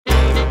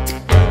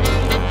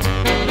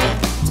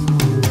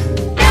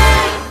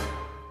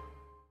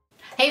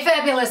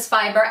fabulous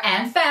fiber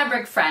and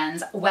fabric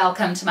friends.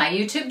 Welcome to my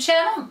YouTube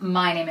channel.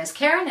 My name is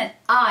Karen and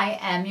I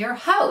am your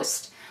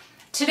host.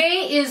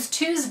 Today is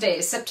Tuesday,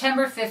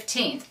 September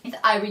 15th.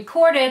 I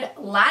recorded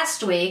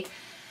last week,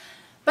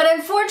 but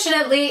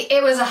unfortunately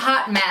it was a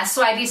hot mess,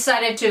 so I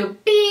decided to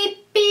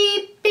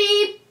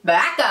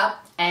back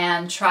up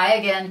and try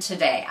again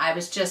today. I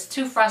was just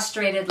too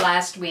frustrated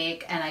last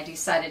week and I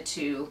decided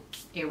to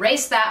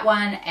erase that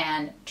one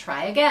and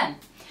try again.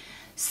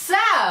 So,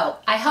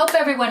 I hope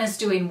everyone is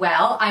doing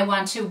well. I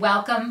want to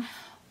welcome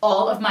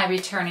all of my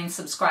returning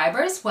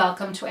subscribers.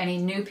 Welcome to any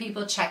new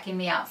people checking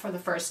me out for the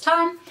first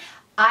time.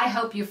 I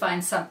hope you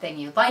find something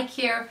you like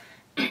here.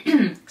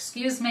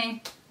 Excuse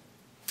me.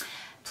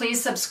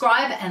 Please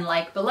subscribe and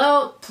like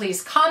below.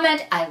 Please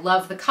comment. I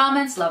love the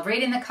comments, love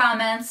reading the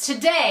comments.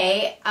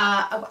 Today,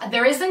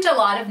 there isn't a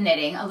lot of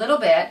knitting, a little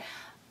bit.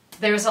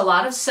 There's a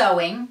lot of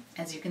sewing.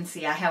 As you can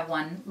see, I have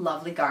one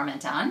lovely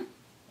garment on.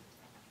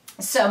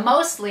 So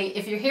mostly,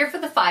 if you're here for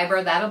the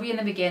fiber, that'll be in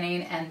the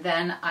beginning, and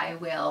then I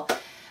will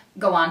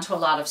go on to a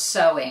lot of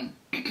sewing.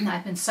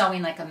 I've been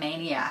sewing like a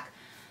maniac.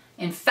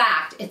 In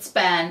fact, it's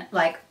been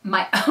like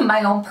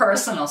my own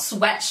personal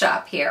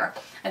sweatshop here.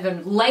 I've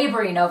been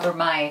laboring over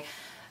my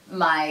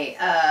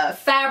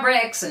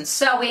fabrics and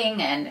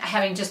sewing and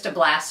having just a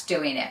blast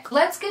doing it.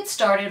 Let's get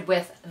started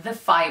with the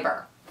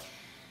fiber.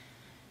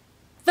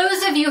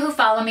 Those of you who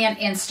follow me on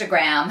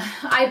Instagram,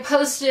 I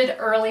posted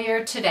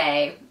earlier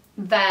today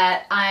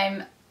that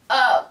I'm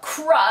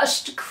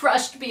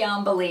crushed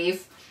beyond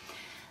belief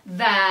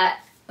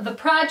that the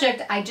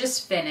project I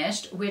just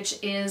finished, which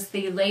is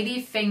the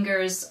Lady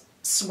Fingers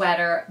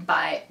sweater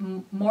by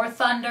More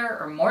Thunder,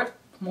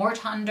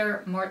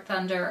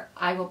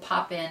 I will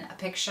pop in a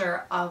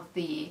picture of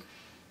the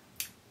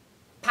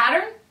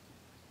pattern.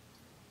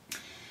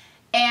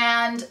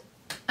 And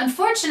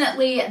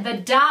unfortunately, the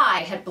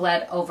dye had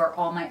bled over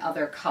all my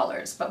other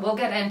colors, but we'll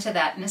get into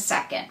that in a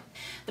second.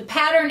 The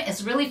pattern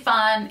is really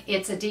fun.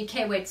 It's a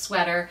DK weight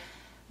sweater.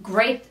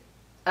 Great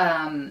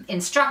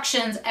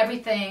instructions.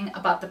 Everything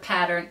about the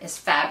pattern is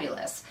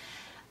fabulous.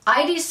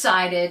 I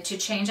decided to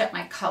change up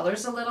my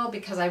colors a little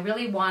because I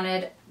really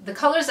wanted, the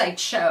colors I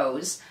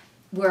chose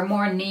were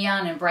more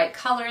neon and bright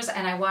colors,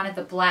 and I wanted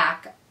the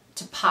black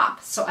to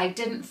pop. So I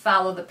didn't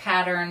follow the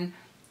pattern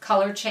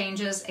color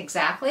changes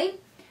exactly.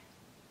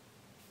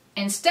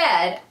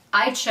 Instead,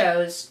 I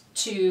chose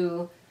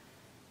to,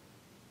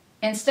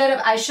 instead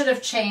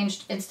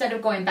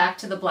of going back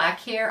to the black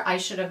here, I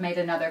should have made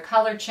another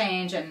color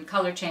change and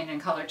color change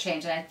and color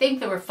change. And I think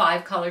there were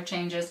 5 color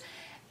changes,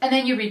 and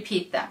then you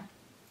repeat them.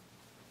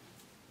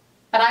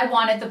 But I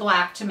wanted the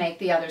black to make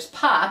the others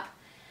pop,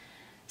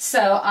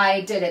 so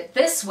I did it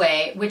this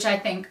way, which I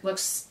think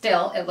looks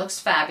it looks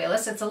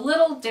fabulous. It's a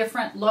little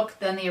different look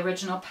than the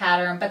original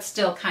pattern, but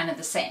still kind of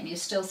the same. You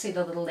still see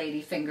the little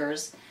lady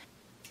fingers.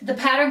 The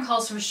pattern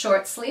calls for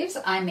short sleeves.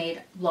 I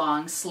made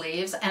long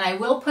sleeves, and I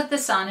will put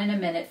this on in a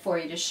minute for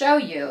you to show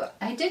you.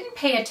 I didn't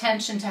pay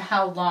attention to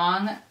how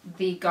long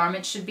the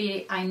garment should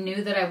be. I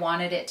knew that I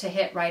wanted it to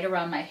hit right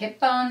around my hip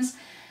bones,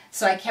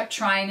 so I kept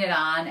trying it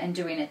on and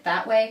doing it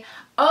that way.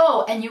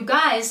 Oh, and you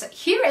guys,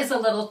 here is a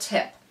little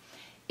tip.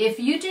 If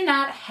you do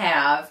not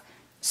have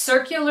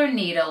circular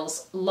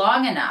needles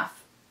long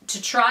enough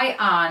to try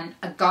on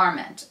a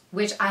garment,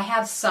 which I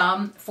have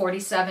some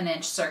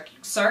 47-inch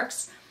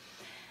circs,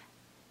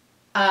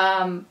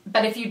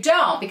 but if you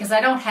don't, because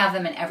I don't have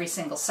them in every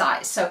single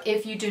size, so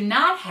if you do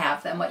not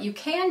have them, what you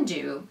can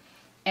do,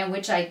 and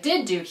which I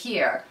did do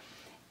here,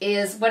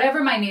 is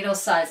whatever my needle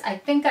size, I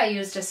think I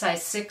used a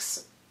size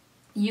 6,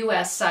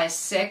 US size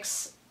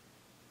 6,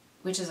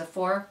 which is a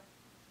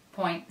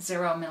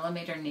 4.0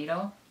 millimeter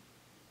needle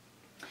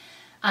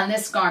on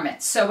this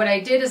garment. So what I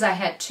did is I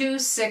had 2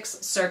 6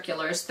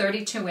 circulars,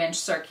 32-inch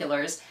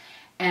circulars,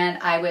 and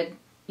I would,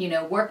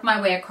 work my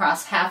way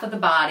across half of the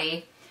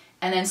body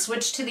and then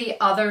switch to the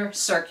other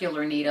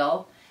circular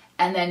needle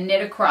and then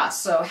knit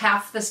across. So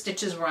half the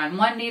stitches were on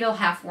one needle,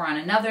 half were on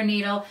another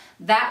needle.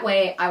 That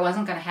way I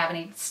wasn't going to have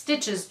any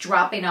stitches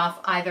dropping off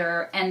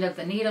either end of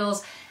the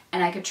needles,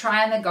 and I could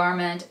try on the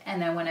garment,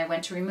 and then when I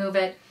went to remove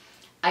it,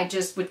 I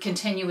just would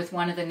continue with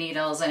one of the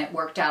needles, and it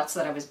worked out so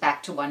that I was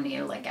back to one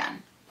needle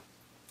again.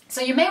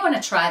 So you may want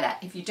to try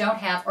that if you don't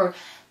have, or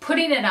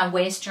putting it on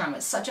waist yarn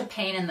was such a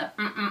pain in the,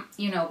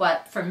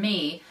 for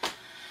me.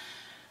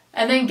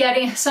 And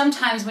then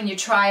sometimes when you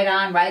try it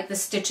on, right, the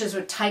stitches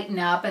would tighten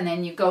up, and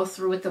then you go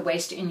through with the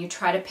waist and you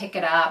try to pick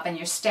it up and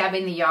you're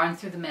stabbing the yarn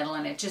through the middle,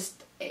 and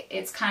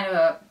it's kind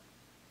of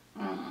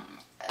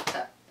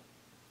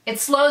it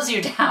slows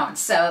you down.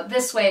 So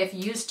this way, if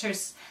you use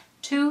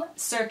 2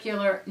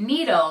 circular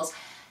needles,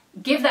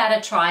 give that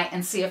a try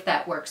and see if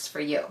that works for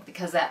you,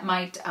 because that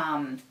might,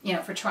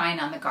 for trying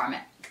on the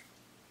garment.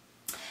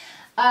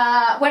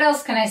 What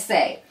else can I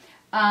say?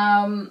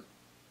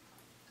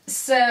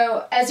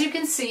 So as you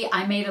can see,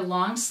 I made a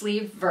long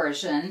sleeve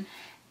version,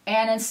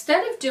 and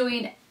instead of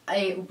doing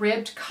a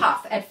ribbed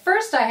cuff, at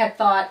first I had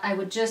thought I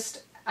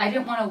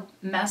didn't want to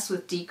mess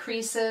with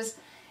decreases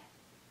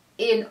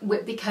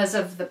because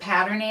of the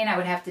patterning. I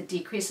would have to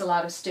decrease a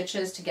lot of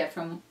stitches to get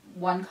from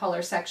one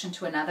color section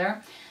to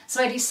another.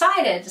 So I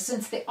decided,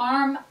 since the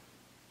arm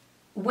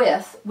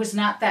width was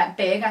not that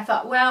big, I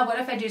thought, well, what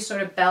if I do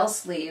sort of bell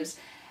sleeves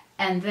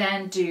and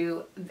then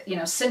do, you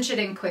know, cinch it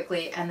in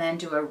quickly and then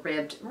do a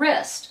ribbed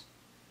wrist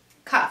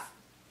cuff.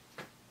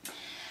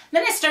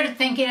 Then I started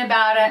thinking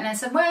about it and I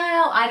said,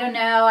 well, I don't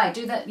know. I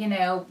do that, you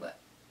know,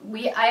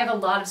 I have a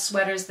lot of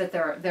sweaters that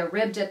they're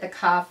ribbed at the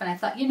cuff, and I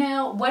thought, you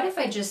know, what if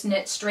I just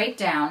knit straight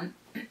down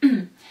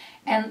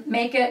and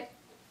make it,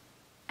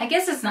 I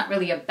guess it's not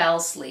really a bell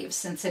sleeve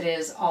since it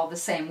is all the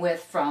same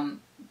width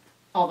from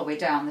all the way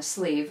down the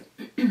sleeve.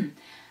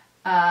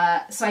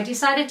 So I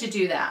decided to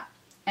do that.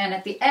 And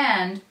at the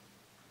end,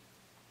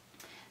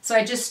 so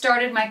I just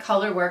started my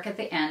color work at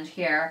the end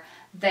here.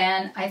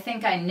 Then I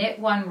think I knit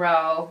one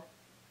row.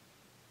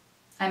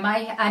 I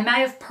might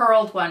have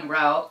purled one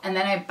row, and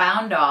then I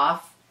bound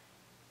off,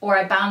 or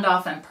I bound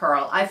off and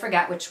purl. I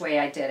forgot which way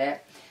I did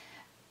it.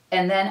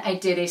 And then I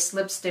did a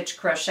slip stitch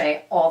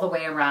crochet all the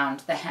way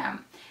around the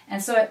hem.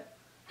 And so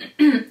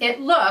it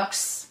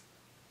looks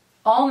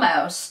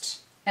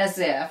almost as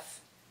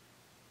if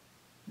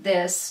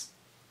this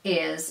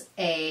is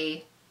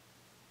a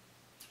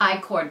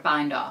I-cord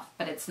bind off,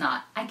 but it's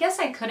not. I guess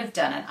I could have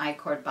done an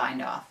I-cord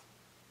bind off,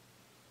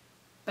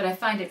 but I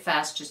find it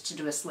fast just to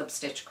do a slip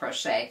stitch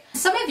crochet.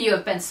 Some of you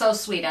have been so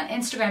sweet on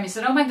Instagram. You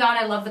said, oh my God,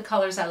 I love the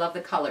colors. I love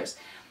the colors,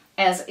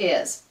 as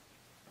is.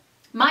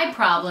 My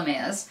problem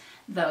is,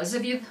 those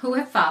of you who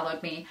have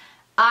followed me,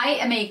 I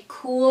am a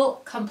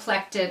cool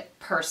complected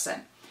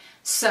person.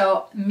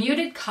 So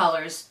muted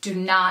colors do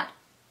not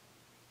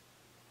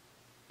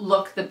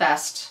look the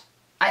best.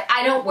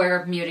 I don't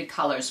wear muted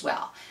colors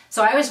well.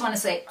 So I always want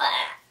to say,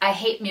 I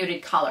hate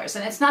muted colors.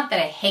 And it's not that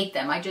I hate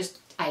them.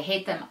 I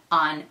hate them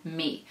on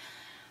me.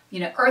 You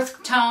know,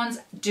 earth tones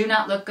do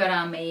not look good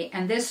on me.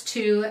 And this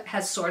too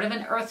has sort of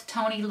an earth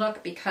tony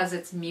look because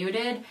it's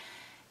muted.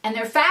 And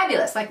they're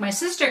fabulous. Like my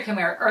sister can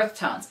wear earth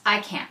tones.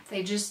 I can't.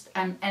 They just,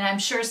 and I'm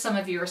sure some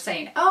of you are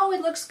saying, oh, it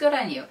looks good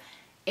on you.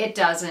 It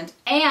doesn't.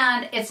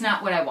 And it's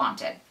not what I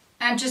wanted.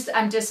 I'm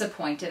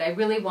disappointed. I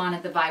really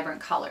wanted the vibrant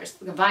colors.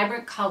 The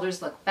vibrant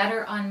colors look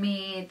better on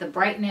me, the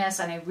brightness,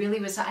 and I really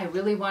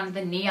wanted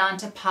the neon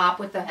to pop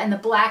and the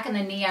black and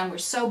the neon were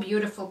so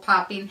beautiful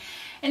popping.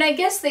 And I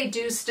guess they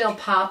do still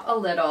pop a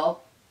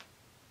little.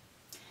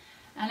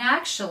 And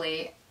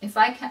actually, if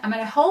I can, I'm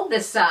going to hold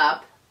this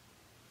up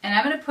and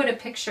I'm going to put a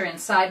picture in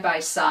side by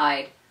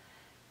side,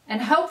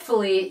 and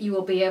hopefully you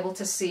will be able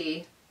to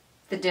see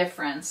the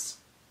difference.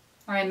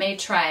 Or I may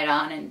try it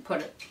on and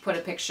put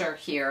a picture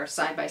here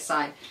side by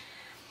side.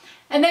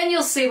 And then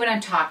you'll see what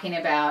I'm talking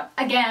about.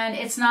 Again,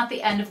 it's not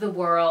the end of the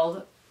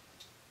world.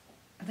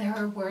 There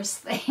are worse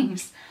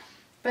things.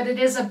 But it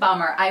is a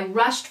bummer. I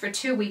rushed for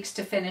 2 weeks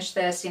to finish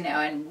this, you know,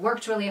 and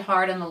worked really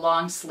hard on the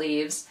long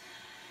sleeves.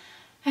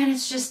 And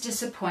it's just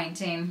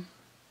disappointing.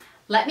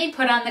 Let me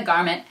put on the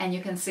garment and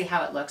you can see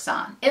how it looks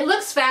on. It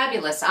looks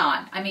fabulous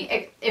on. I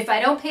mean, if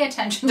I don't pay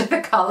attention to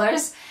the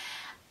colors,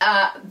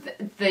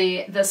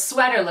 the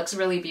sweater looks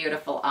really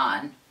beautiful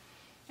on.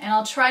 And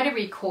I'll try to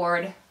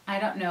record, I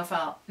don't know if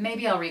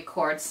maybe I'll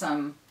record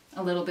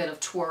a little bit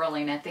of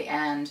twirling at the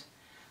end,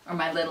 or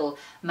my little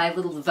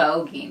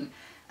voguing.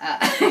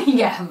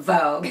 Yeah,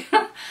 Vogue.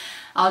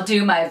 I'll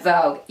do my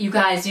Vogue. You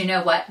guys, you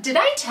know what? Did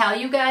I tell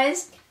you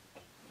guys,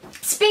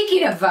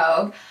 speaking of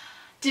Vogue,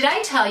 did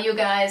I tell you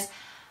guys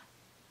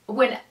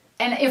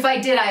and if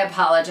I did, I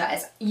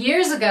apologize.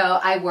 Years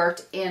ago, I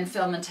worked in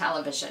film and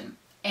television,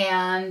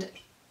 and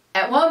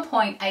at one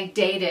point, I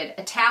dated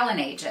a talent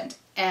agent,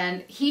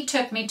 and he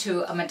took me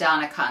to a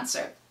Madonna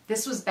concert.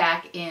 This was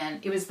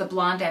it was the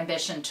Blonde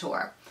Ambition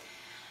tour.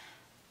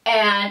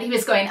 And he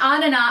was going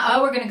on and on,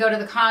 oh, we're going to go to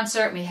the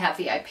concert, we have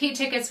VIP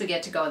tickets, we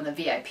get to go in the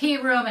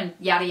VIP room, and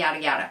yada,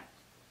 yada, yada.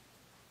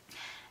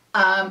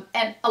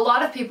 And a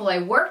lot of people I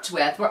worked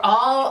with were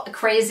all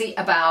crazy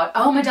about,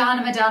 oh,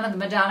 Madonna, Madonna, the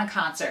Madonna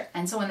concert.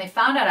 And so when they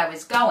found out I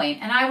was going,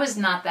 and I was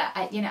not that,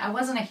 I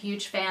wasn't a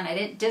huge fan. I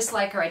didn't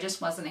dislike her. I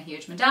just wasn't a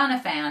huge Madonna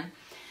fan.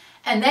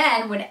 And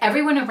then when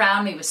everyone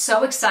around me was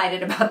so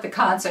excited about the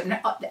concert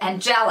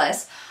and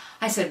jealous,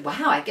 I said,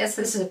 wow, I guess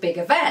this is a big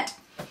event.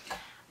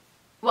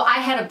 Well, I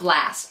had a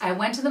blast. I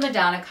went to the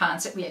Madonna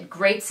concert. We had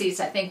great seats.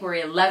 I think we're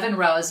 11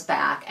 rows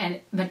back. And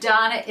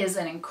Madonna is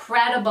an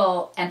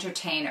incredible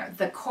entertainer.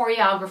 The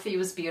choreography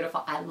was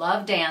beautiful. I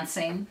love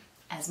dancing,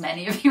 as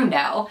many of you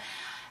know.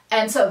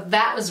 And so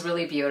that was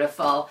really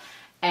beautiful.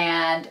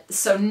 And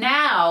so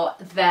now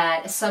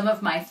that some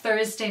of my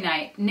Thursday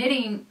night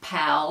knitting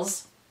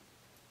pals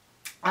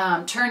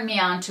turned me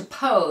on to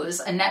Pose,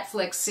 a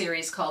Netflix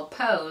series called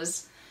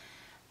Pose,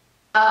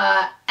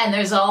 and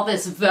there's all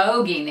this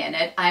voguing in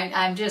it.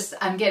 I'm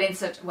getting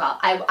such, well,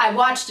 I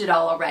watched it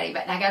all already,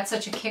 but I got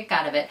such a kick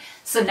out of it.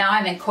 So now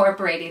I'm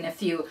incorporating a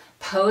few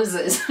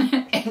poses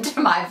into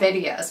my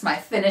videos, my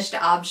finished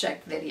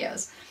object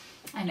videos.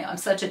 I know, I'm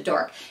such a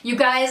dork. You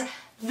guys,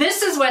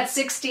 this is what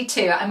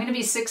 62, I'm going to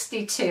be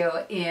 62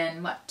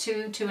 in, what,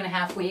 two and a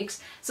half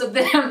weeks? So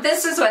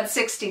this is what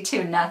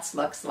 62 nuts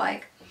looks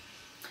like.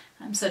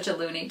 I'm such a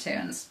Looney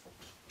Tunes.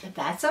 But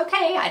that's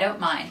okay, I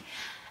don't mind.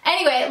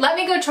 Anyway, let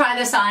me go try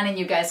this on and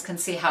you guys can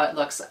see how it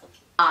looks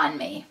on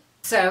me.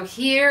 So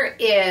here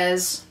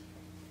is,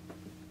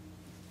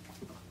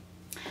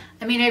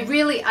 I mean,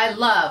 I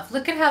love,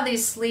 look at how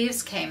these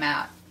sleeves came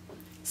out.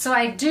 So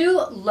I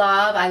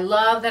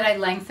love that I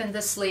lengthened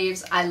the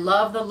sleeves. I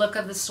love the look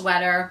of the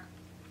sweater.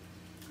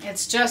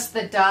 It's just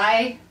the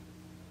dye,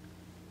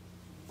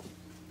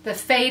 the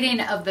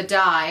fading of the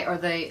dye, or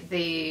that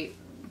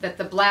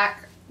the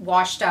black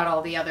washed out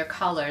all the other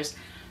colors.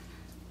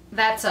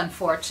 That's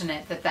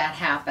unfortunate that that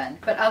happened.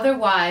 But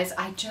otherwise,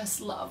 I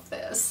just love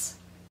this.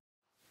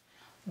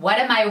 What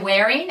am I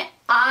wearing?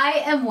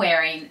 I am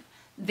wearing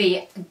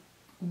the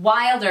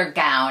Wilder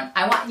gown.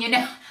 I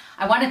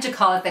wanted to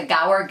call it the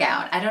Gower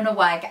gown. I don't know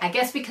why. I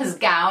guess because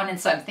gown, and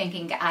so I'm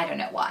thinking, I don't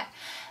know why.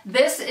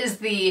 This is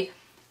the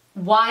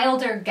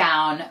Wilder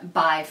gown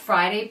by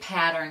Friday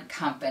Pattern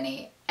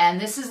Company, and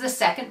this is the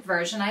second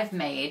version I've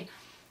made.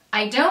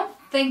 I don't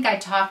think I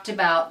talked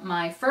about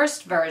my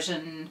first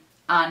version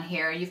on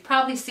here. You've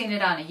probably seen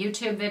it on a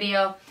YouTube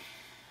video.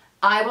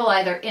 I will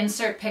either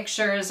insert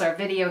pictures or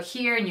video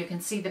here and you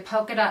can see the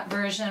polka dot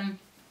version.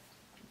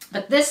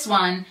 But this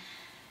one,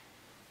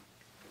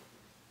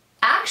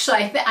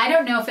 actually, I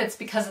don't know if it's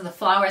because of the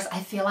flowers.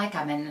 I feel like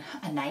I'm in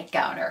a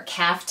nightgown or a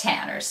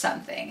caftan or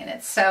something, and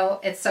it's so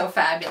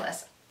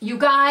fabulous. You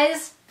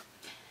guys,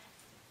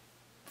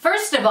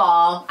 first of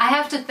all, I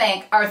have to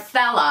thank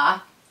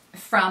Arthella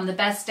from the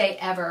Best Day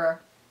Ever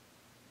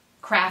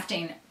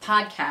Crafting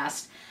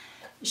podcast.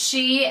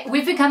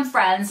 We've become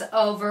friends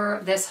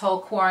over this whole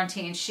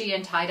quarantine. She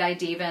and Tie-Dye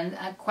Diva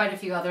and quite a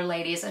few other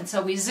ladies, and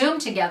so we Zoom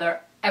together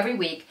every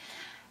week.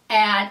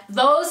 And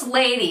those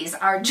ladies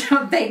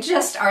they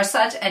just are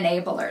such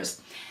enablers.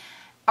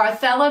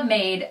 Arthella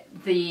made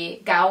the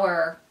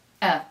Gower,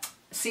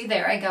 see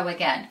there I go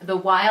again, the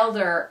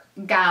Wilder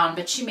gown,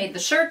 but she made the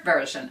shirt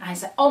version. And I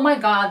said, oh my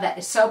God, that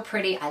is so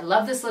pretty. I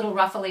love this little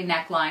ruffly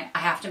neckline. I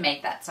have to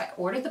make that. So I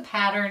ordered the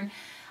pattern.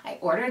 I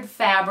ordered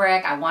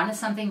fabric. I wanted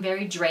something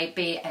very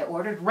drapey. I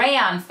ordered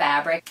rayon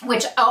fabric,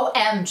 which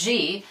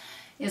OMG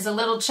is a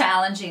little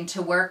challenging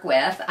to work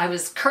with. I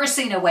was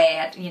cursing away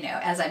at,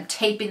 as I'm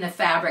taping the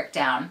fabric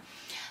down,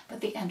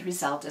 but the end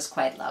result is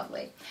quite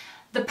lovely.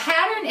 The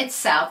pattern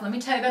itself, let me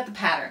tell you about the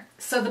pattern.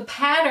 So the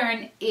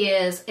pattern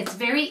it's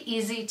very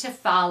easy to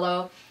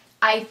follow.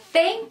 I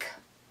think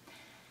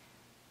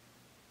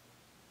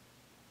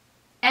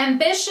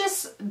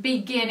ambitious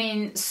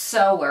beginning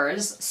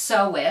sewists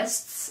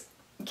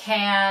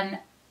can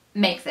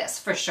make this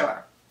for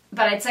sure.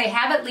 But I'd say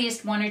have at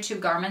least 1 or 2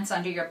 garments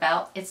under your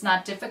belt. It's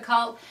not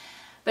difficult,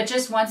 but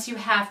just once you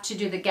have to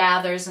do the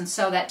gathers and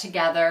sew that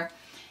together,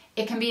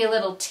 it can be a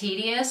little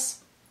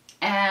tedious.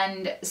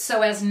 And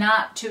so as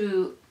not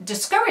to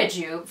discourage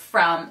you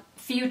from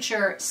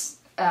future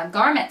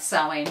garment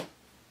sewing,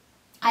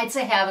 I'd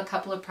say have a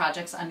couple of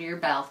projects under your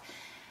belt,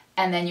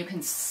 and then you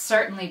can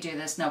certainly do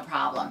this no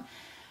problem.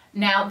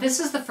 Now, this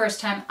is the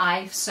first time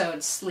I've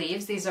sewed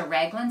sleeves. These are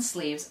raglan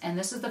sleeves, and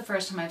this is the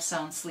first time I've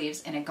sewn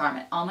sleeves in a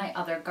garment. All my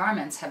other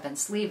garments have been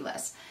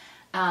sleeveless.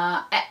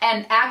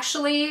 And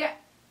actually,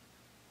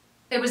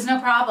 it was no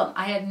problem.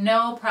 I had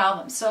no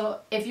problem. So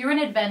if you're an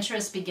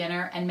adventurous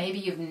beginner and maybe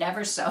you've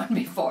never sewn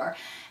before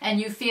and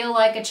you feel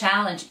like a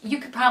challenge, you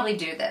could probably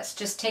do this.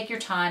 Just take your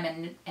time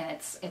and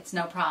it's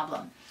no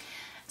problem.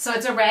 So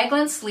it's a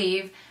raglan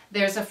sleeve.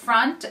 There's a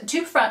front,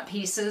 2 front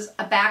pieces,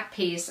 a back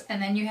piece,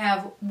 and then you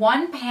have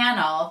 1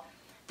 panel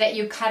that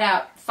you cut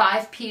out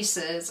 5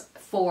 pieces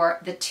for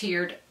the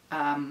tiered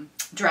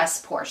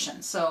dress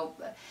portion. So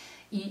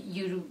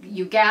you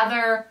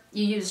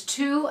use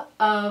 2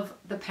 of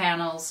the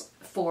panels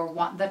for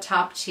the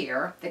top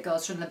tier that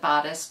goes from the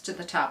bodice to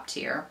the top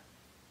tier,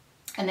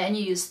 and then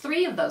you use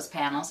 3 of those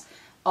panels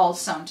all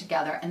sewn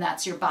together, and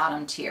that's your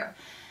bottom tier.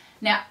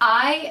 Now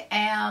I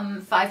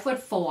am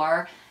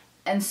 5'4",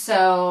 and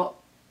so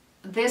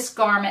this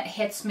garment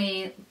hits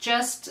me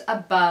just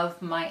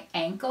above my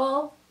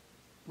ankle,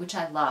 which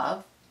I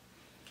love.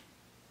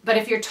 But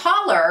if you're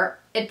taller,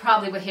 it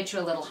probably would hit you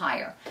a little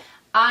higher.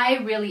 I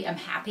really am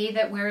happy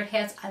that where it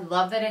hits. I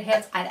love that it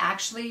hits. I'd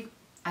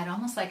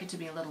almost like it to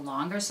be a little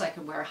longer so I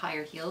could wear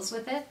higher heels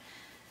with it.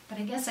 But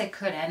I guess I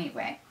could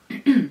anyway.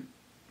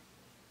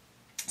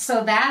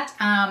 So that,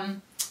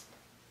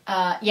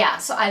 yeah,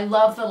 so I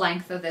love the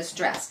length of this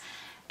dress.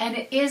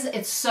 And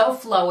it's so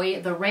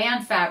flowy. The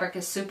rayon fabric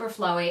is super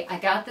flowy. I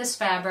got this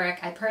fabric.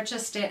 I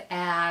purchased it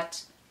and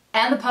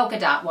the polka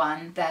dot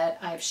one that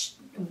I've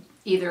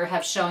either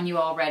have shown you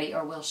already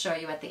or will show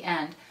you at the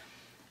end.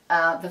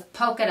 The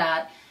polka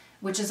dot,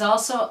 which is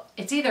also,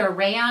 it's either a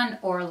rayon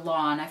or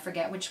lawn. I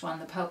forget which one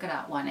the polka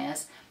dot one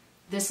is.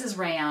 This is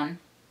rayon.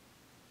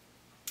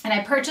 And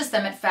I purchased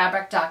them at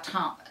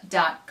fabric.com.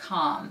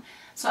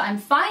 So I'm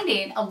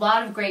finding a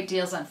lot of great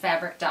deals on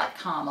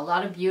fabric.com, a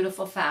lot of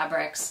beautiful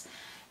fabrics.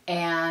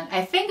 And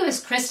I think it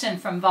was Kristen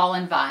from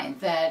Vollenvine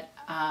that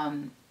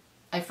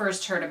I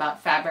first heard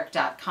about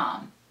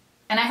fabric.com.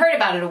 And I heard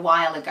about it a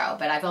while ago,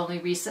 but I've only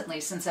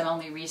recently, since I'm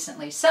only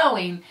recently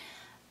sewing,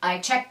 I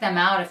checked them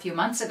out a few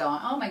months ago.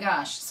 Oh my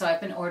gosh, so I've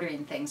been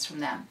ordering things from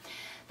them.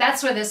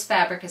 That's where this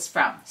fabric is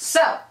from.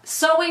 So,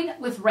 sewing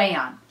with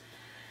rayon.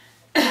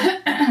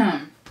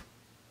 I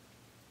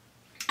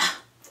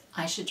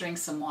should drink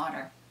some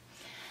water.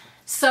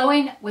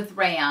 Sewing with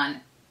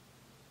rayon.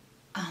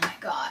 Oh my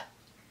God.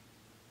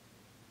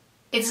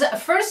 It's,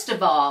 first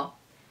of all,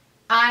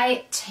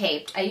 I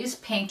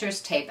used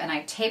painter's tape, and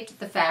I taped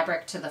the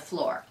fabric to the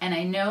floor. And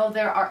I know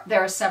there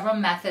are several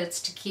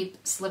methods to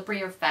keep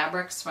slipperier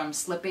fabrics from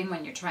slipping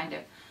when you're trying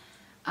to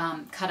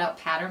cut out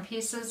pattern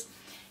pieces.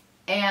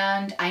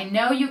 And I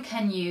know you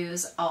can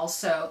use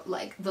also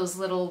like those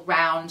little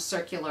round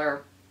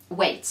circular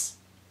weights.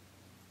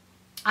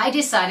 I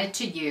decided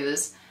to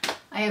use,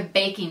 I have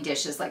baking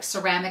dishes, like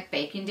ceramic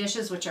baking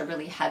dishes, which are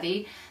really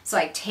heavy. So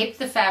I taped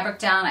the fabric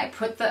down, I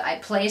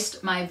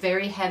placed my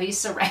very heavy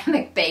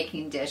ceramic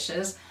baking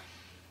dishes,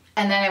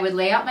 and then I would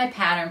lay out my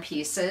pattern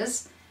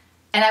pieces,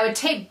 and I would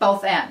tape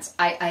both ends.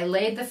 I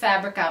laid the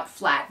fabric out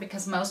flat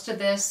because most of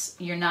this,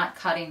 you're not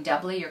cutting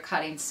doubly, you're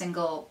cutting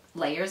single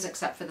layers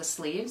except for the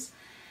sleeves.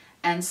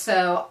 And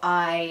so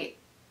I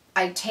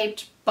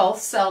taped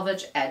both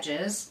selvage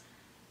edges,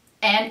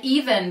 and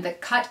even the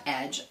cut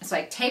edge. So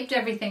I taped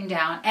everything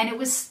down, and it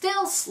was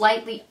still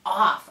slightly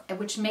off,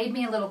 which made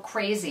me a little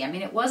crazy. I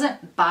mean, it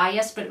wasn't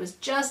biased, but it was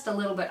just a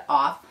little bit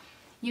off.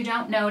 You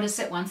don't notice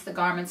it once the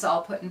garment's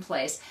all put in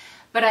place.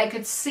 But I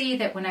could see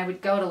that when I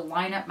would go to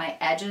line up my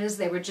edges,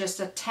 they were just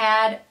a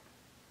tad,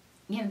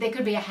 you know, they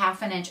could be a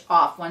 ½ an inch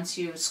off once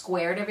you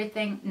squared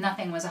everything.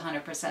 Nothing was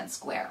 100%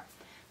 square,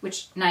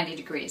 which 90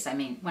 degrees. I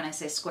mean, when I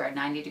say square,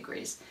 90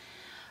 degrees.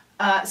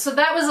 So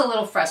that was a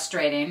little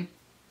frustrating.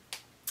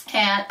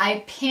 And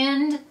I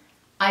pinned,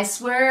 I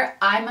swear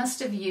I must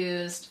have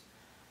used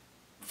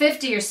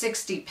 50 or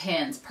 60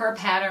 pins per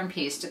pattern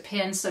piece to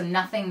pin so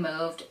nothing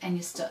moved,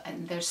 and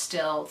there's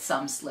still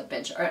some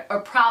slippage, or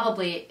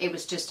probably it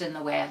was just in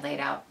the way I laid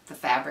out the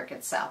fabric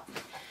itself.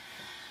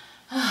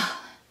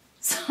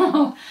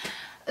 So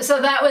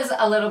that was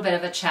a little bit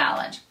of a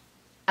challenge.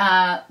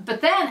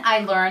 But then I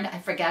learned, I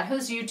forgot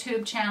whose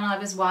YouTube channel I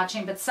was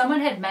watching, but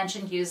someone had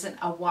mentioned using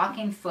a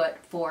walking foot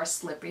for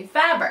slippery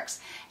fabrics.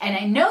 And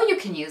I know you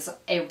can use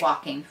a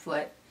walking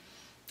foot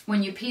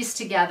when you piece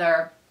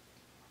together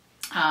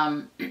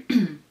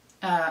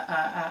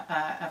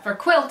for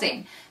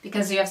quilting,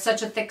 because you have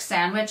such a thick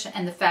sandwich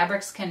and the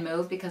fabrics can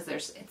move because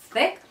it's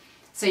thick.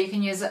 So you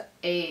can use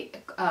a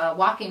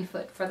walking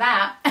foot for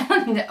that,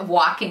 a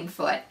walking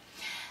foot.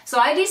 So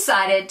I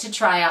decided to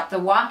try out the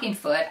walking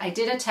foot. I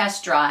did a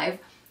test drive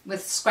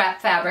with scrap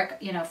fabric,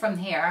 you know, from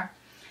here.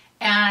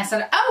 And I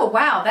said, oh,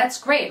 wow, that's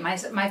great. My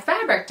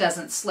fabric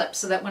doesn't slip,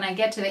 so that when I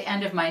get to the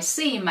end of my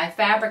seam, my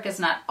fabric is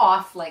not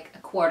off like a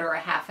quarter or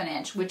 ½ an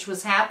inch, which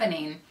was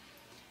happening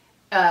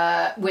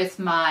with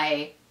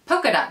my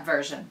polka dot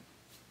version.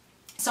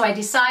 So I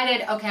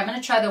decided, okay, I'm going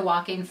to try the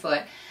walking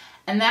foot.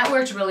 And that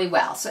worked really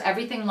well. So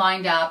everything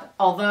lined up,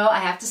 although I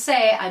have to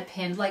say I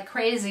pinned like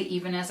crazy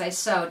even as I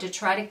sewed to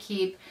try to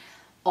keep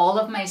all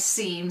of my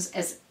seams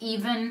as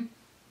even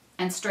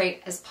and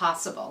straight as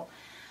possible.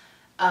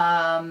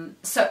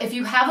 So if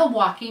you have a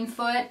walking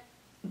foot,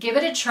 give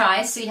it a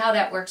try, see how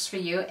that works for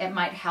you. It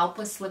might help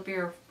with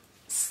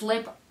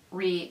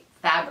slippery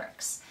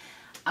fabrics.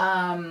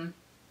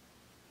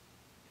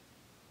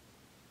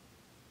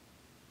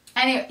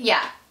 Anyway,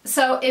 yeah,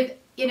 so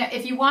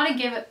if you want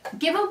to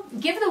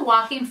give the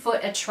walking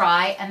foot a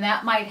try, and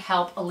that might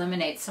help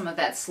eliminate some of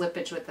that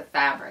slippage with the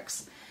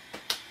fabrics.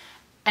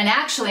 And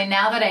actually,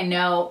 now that I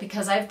know,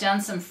 because I've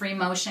done some free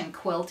motion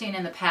quilting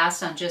in the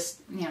past on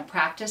just, you know,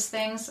 practice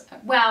things.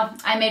 Well,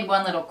 I made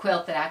one little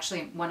quilt that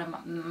actually one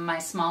of my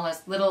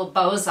smallest little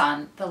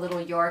boson, the little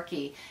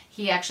Yorkie,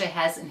 he actually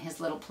has in his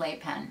little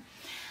playpen.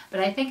 But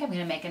I think I'm going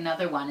to make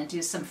another one and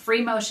do some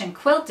free motion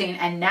quilting,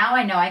 and now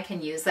I know I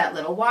can use that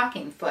little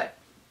walking foot.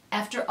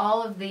 After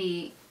all of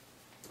the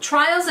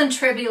trials and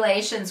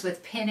tribulations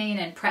with pinning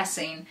and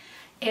pressing,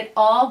 it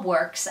all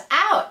works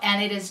out,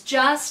 and it is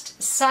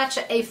just such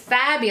a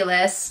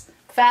fabulous,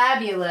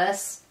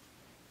 fabulous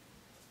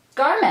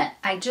garment.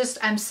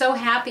 I'm so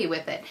happy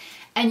with it.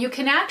 And you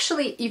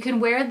can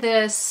wear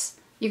this,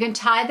 you can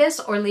tie this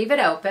or leave it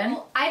open.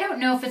 I don't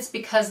know if it's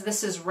because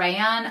this is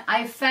rayon.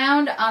 I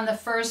found on the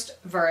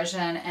first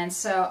version, and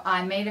so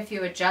I made a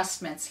few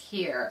adjustments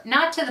here.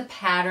 Not to the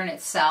pattern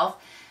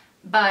itself,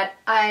 but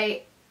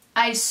I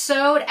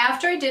sewed,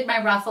 after I did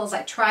my ruffles,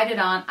 I tried it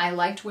on. I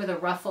liked where the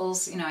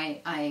ruffles, you know,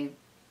 I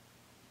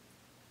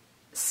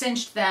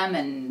cinched them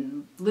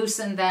and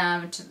loosened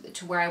them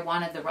to where I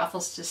wanted the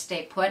ruffles to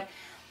stay put.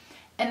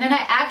 And then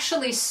I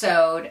actually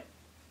sewed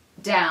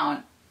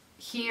down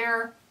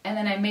here, and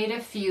then I made a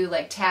few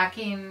like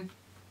tacking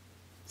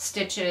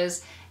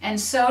stitches and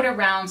sewed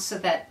around so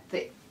that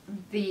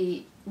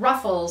the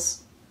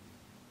ruffles,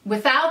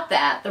 without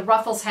that, the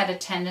ruffles had a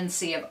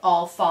tendency of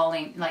all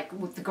falling,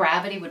 like the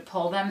gravity would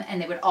pull them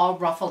and they would all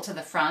ruffle to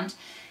the front.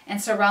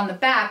 And so around the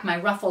back, my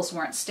ruffles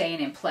weren't staying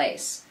in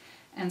place.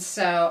 And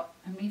so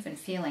I'm even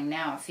feeling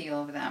now a few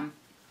of them.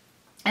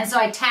 And so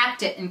I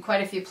tacked it in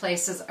quite a few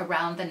places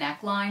around the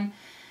neckline.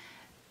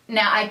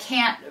 Now I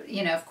can't,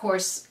 you know, of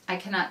course, I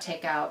cannot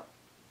take out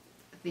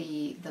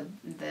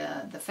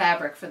the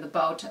fabric for the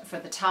bow for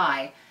the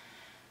tie,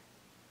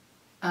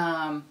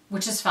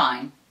 which is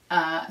fine.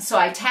 So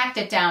I tacked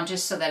it down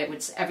just so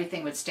that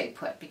everything would stay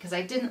put, because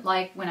I didn't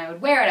like when I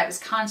would wear it, I was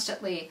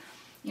constantly,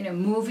 you know,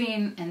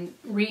 moving and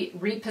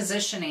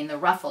repositioning the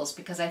ruffles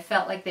because I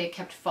felt like they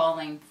kept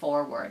falling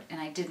forward, and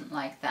I didn't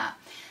like that.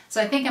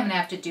 So I think I'm going to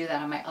have to do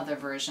that on my other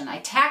version. I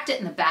tacked it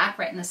in the back,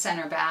 right in the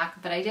center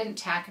back, but I didn't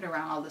tack it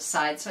around all the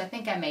sides, so I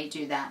think I may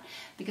do that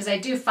because I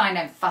do find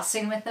I'm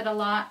fussing with it a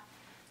lot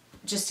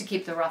just to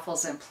keep the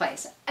ruffles in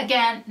place.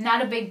 Again,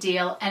 not a big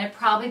deal, and it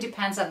probably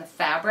depends on the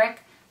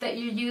fabric that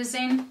you're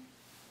using.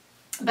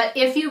 But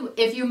if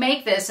you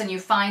make this and you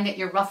find that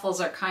your ruffles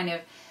are kind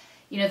of,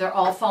 you know, they're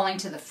all falling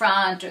to the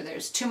front, or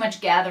there's too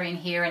much gathering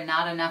here and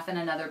not enough in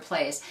another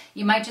place,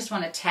 you might just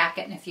want to tack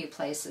it in a few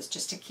places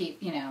just to keep,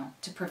 you know,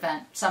 to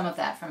prevent some of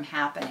that from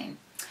happening.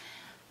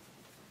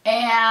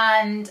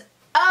 And,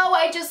 oh,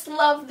 I just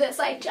love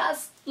this. I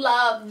just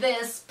love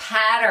this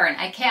pattern.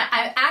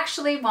 I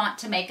actually want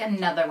to make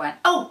another one.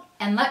 Oh,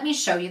 and let me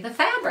show you the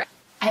fabric.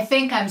 I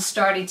think I'm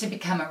starting to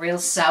become a real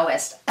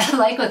sewist.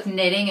 Like with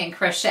knitting and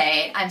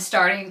crochet, I'm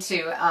starting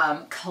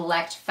to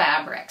collect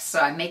fabrics. So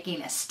I'm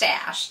making a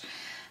stash.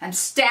 I'm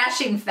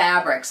stashing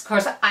fabrics. Of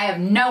course, I have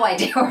no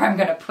idea where I'm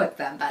going to put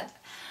them, but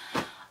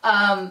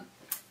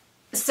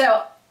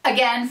so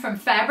again, from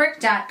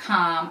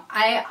fabric.com,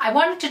 I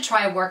wanted to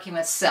try working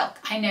with silk.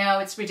 I know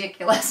it's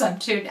ridiculous. I'm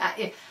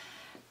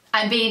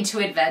being too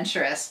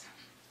adventurous,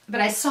 but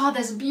I saw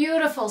this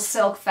beautiful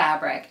silk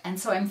fabric, and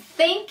so I'm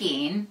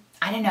thinking,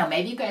 I don't know,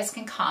 maybe you guys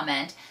can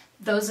comment,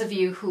 those of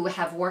you who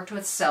have worked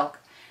with silk.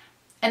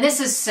 And this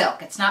is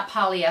silk. It's not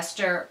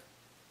polyester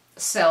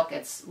silk.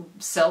 It's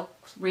silk,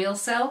 real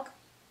silk.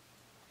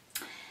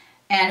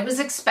 And it was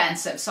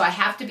expensive, so I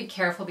have to be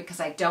careful because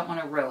I don't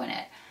want to ruin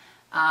it.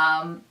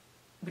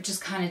 Which is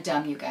kind of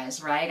dumb, you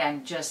guys, right? I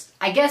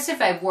guess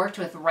if I've worked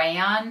with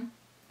rayon,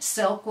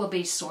 silk will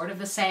be sort of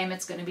the same.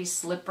 It's going to be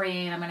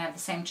slippery and I'm going to have the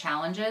same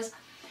challenges.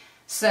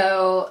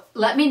 So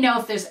let me know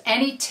if there's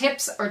any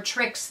tips or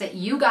tricks that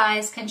you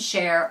guys can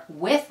share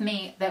with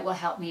me that will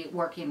help me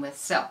working with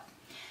silk.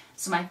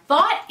 So my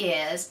thought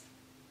is,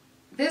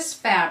 this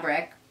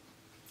fabric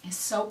is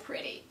so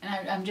pretty,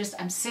 and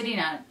I'm sitting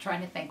on it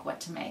trying to think what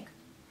to make.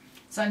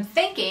 So I'm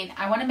thinking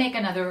I want to make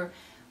another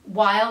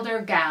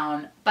wilder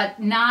gown, but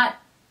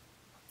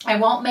I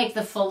won't make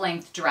the full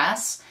length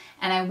dress,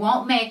 and I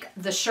won't make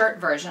the shirt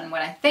version.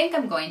 What I think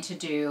I'm going to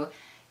do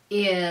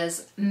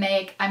is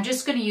I'm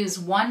just going to use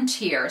one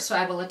tier, so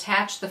I will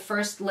attach the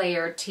first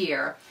layer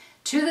tier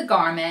to the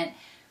garment,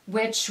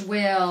 which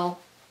will,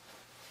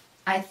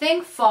 I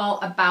think, fall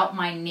about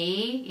my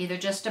knee, either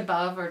just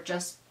above or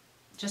just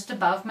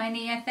above my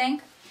knee, I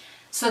think,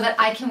 so that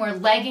I can wear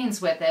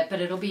leggings with it,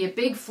 but it'll be a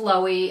big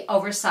flowy,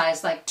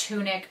 oversized, like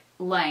tunic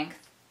length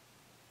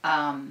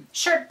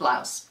shirt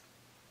blouse.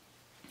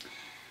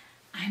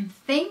 I'm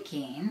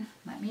thinking,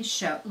 let me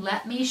share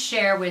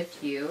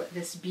with you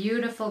this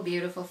beautiful,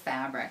 beautiful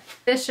fabric.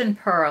 Fish and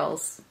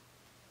pearls.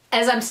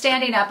 As I'm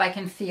standing up, I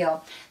can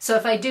feel. So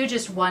if I do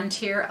just one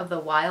tier of the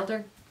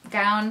wilder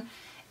gown,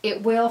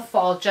 it will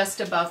fall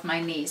just above my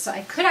knee. So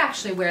I could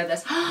actually wear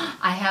this.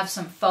 I have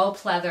some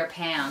faux pleather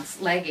pants,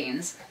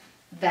 leggings,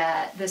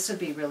 that this would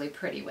be really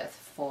pretty with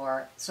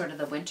for sort of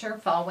the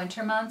fall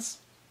winter months.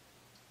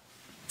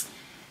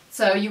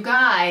 So you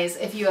guys,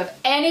 if you have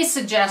any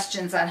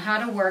suggestions on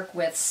how to work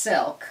with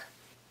silk,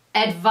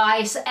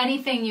 advice,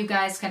 anything you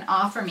guys can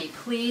offer me,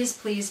 please,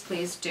 please,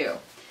 please do.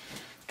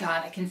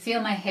 God, I can feel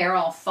my hair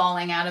all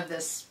falling out of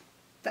this.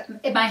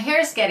 My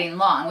hair's getting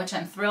long, which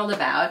I'm thrilled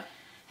about.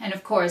 And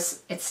of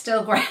course, it's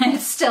still gray.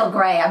 It's still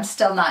gray. I'm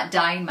still not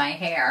dyeing my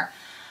hair.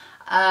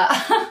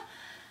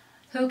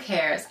 Who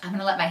cares? I'm going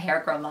to let my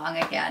hair grow long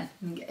again.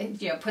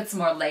 You know, put some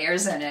more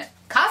layers in it.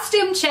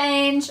 Costume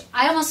change.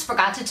 I almost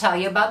forgot to tell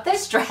you about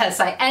this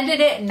dress. I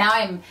ended it and now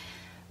I'm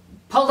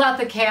pulled out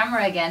the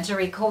camera again to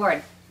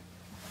record.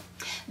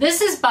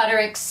 This is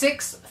Butterick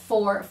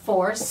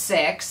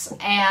 6446,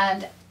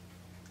 and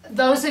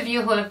those of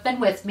you who have been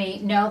with me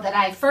know that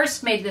I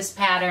first made this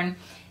pattern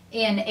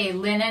in a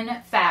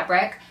linen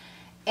fabric,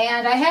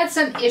 and I had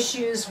some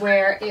issues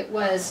where it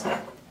was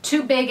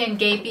too big and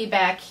gapey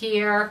back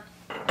here,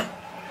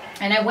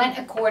 and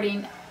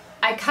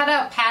I cut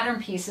out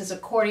pattern pieces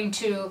according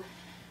to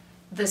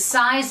the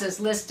sizes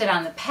listed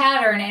on the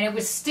pattern, and it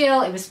was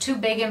too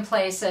big in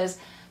places.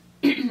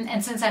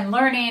 And since I'm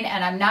learning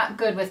and I'm not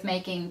good with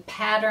making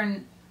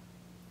pattern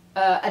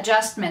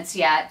adjustments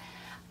yet,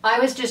 I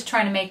was just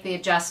trying to make the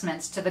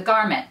adjustments to the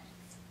garment.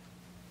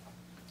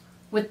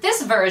 With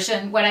this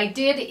version, what I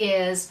did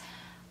is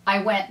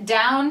I went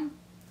down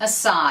a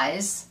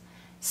size.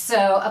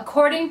 So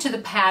according to the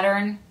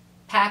pattern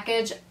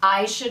package,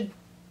 I should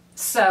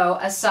sew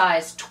a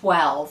size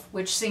 12,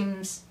 which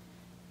seems,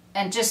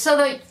 and just so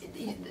that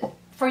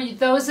for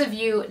those of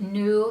you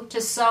new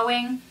to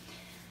sewing,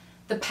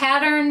 the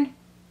pattern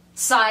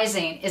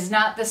sizing is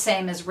not the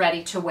same as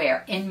ready to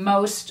wear in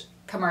most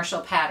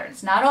commercial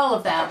patterns. Not all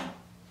of them.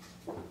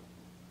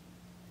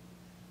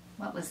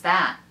 What was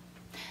that?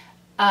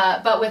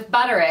 But with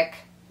Butterick,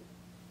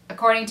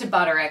 according to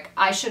Butterick,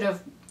 I should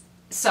have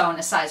sewn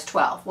a size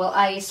 12. Well,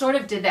 I sort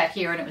of did that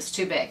here and it was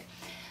too big.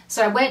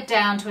 So I went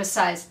down to a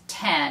size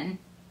 10,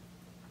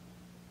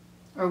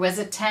 or was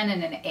it 10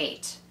 and an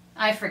 8?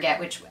 I forget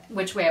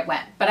which way it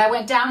went, but I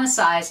went down a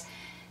size.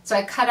 So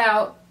I cut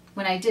out,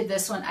 when I did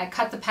this one, I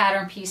cut the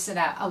pattern piece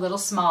out a little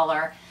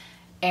smaller,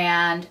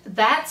 and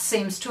that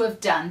seems to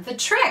have done the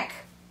trick.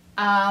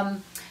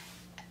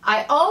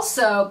 I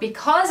also,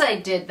 because I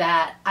did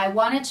that, I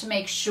wanted to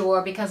make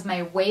sure, because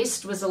my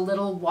waist was a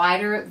little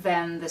wider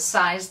than the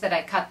size that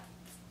I cut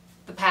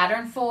the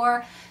pattern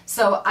for,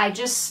 so I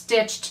just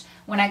stitched,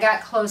 when I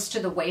got close to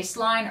the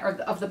waistline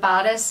of the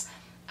bodice,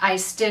 I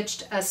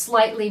stitched a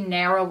slightly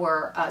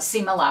narrower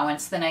seam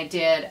allowance than I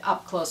did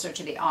up closer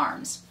to the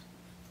arms.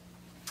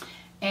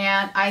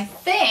 And I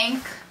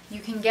think you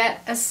can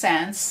get a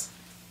sense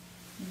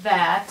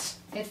that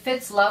it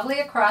fits lovely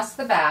across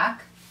the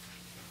back.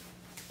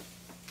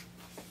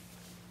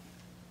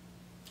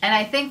 And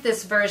I think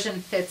this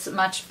version fits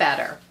much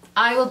better.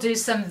 I will do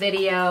some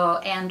video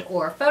and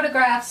or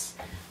photographs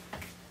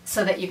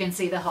so that you can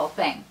see the whole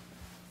thing.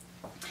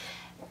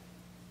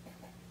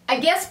 I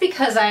guess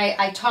because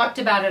I talked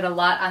about it a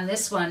lot on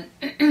this one,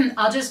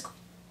 I'll just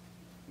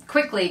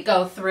quickly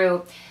go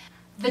through.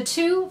 The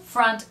two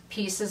front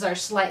pieces are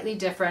slightly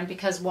different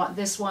because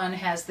this one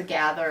has the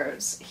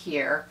gathers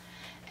here,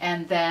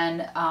 and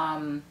then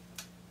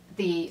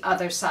the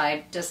other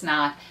side does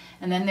not.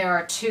 And then there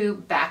are two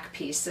back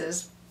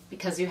pieces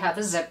because you have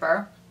a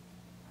zipper,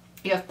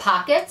 you have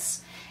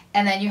pockets,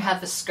 and then you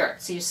have the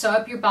skirt. So you sew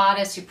up your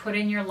bodice, you put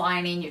in your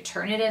lining, you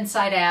turn it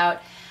inside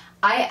out.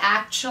 I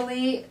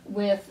actually,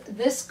 with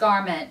this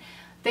garment,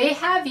 they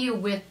have you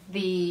with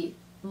the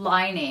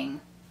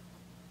lining,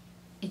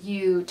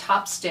 you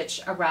top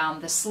stitch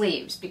around the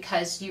sleeves,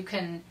 because you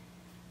can,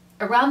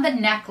 around the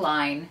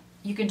neckline,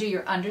 you can do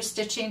your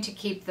understitching to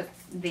keep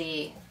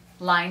the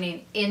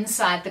lining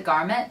inside the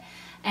garment.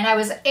 And I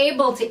was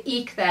able to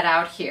eke that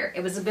out here.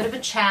 It was a bit of a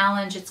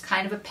challenge. It's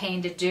kind of a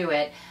pain to do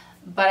it,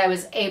 but I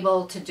was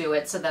able to do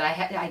it so that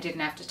I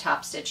didn't have to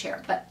top stitch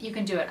here. But you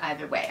can do it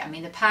either way. I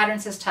mean, the pattern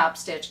says top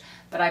stitch,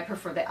 but I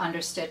prefer the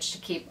understitch to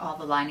keep all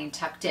the lining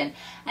tucked in.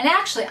 And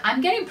actually,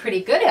 I'm getting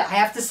pretty good at it. I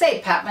have to say,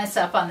 pat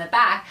myself on the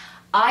back.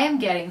 I am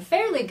getting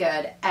fairly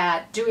good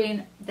at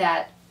doing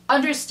that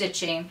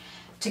understitching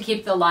to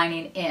keep the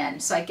lining in.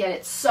 So I get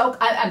it so,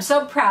 I'm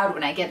so proud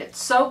when I get it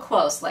so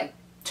close, like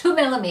 2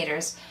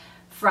 millimeters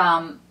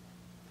from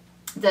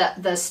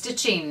the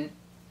stitching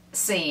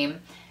seam,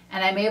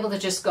 and I'm able to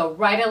just go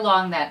right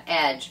along that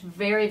edge,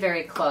 very,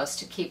 very close,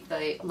 to keep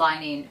the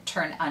lining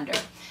turned under.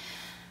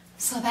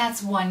 So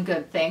that's one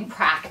good thing.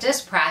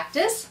 Practice,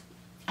 practice,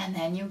 and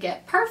then you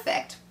get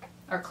perfect,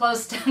 or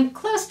close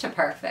to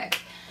perfect.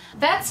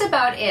 That's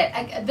about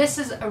it. This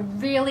is a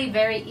really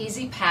very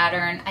easy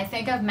pattern. I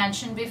think I've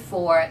mentioned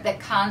before that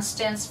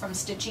Constance from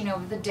Stitching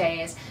Over the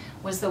Days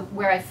was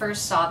where I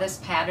first saw this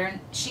pattern.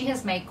 She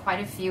has made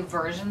quite a few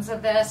versions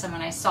of this, and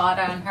when I saw it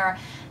on her,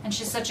 and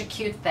she's such a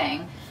cute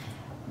thing,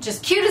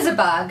 just cute as a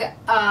bug,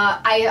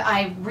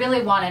 I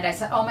really wanted, I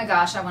said, oh my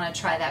gosh, I want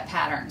to try that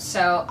pattern.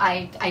 So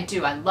I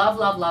do. I love,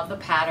 love, love the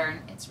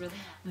pattern. It's really nice.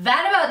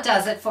 That about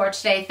does it for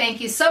today. Thank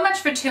you so much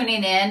for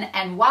tuning in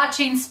and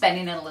watching,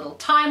 spending a little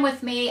time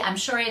with me. I'm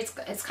sure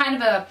it's kind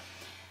of a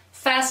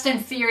fast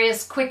and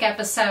furious quick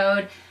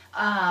episode.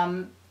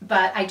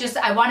 But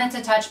I wanted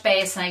to touch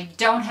base, and I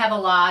don't have a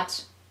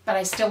lot, but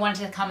I still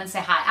wanted to come and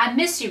say hi. I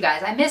miss you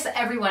guys. I miss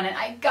everyone,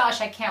 and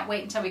gosh, I can't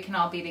wait until we can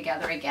all be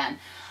together again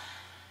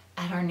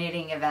at our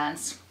knitting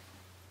events.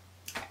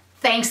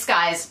 Thanks,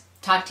 guys.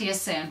 Talk to you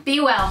soon. Be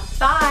well.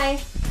 Bye.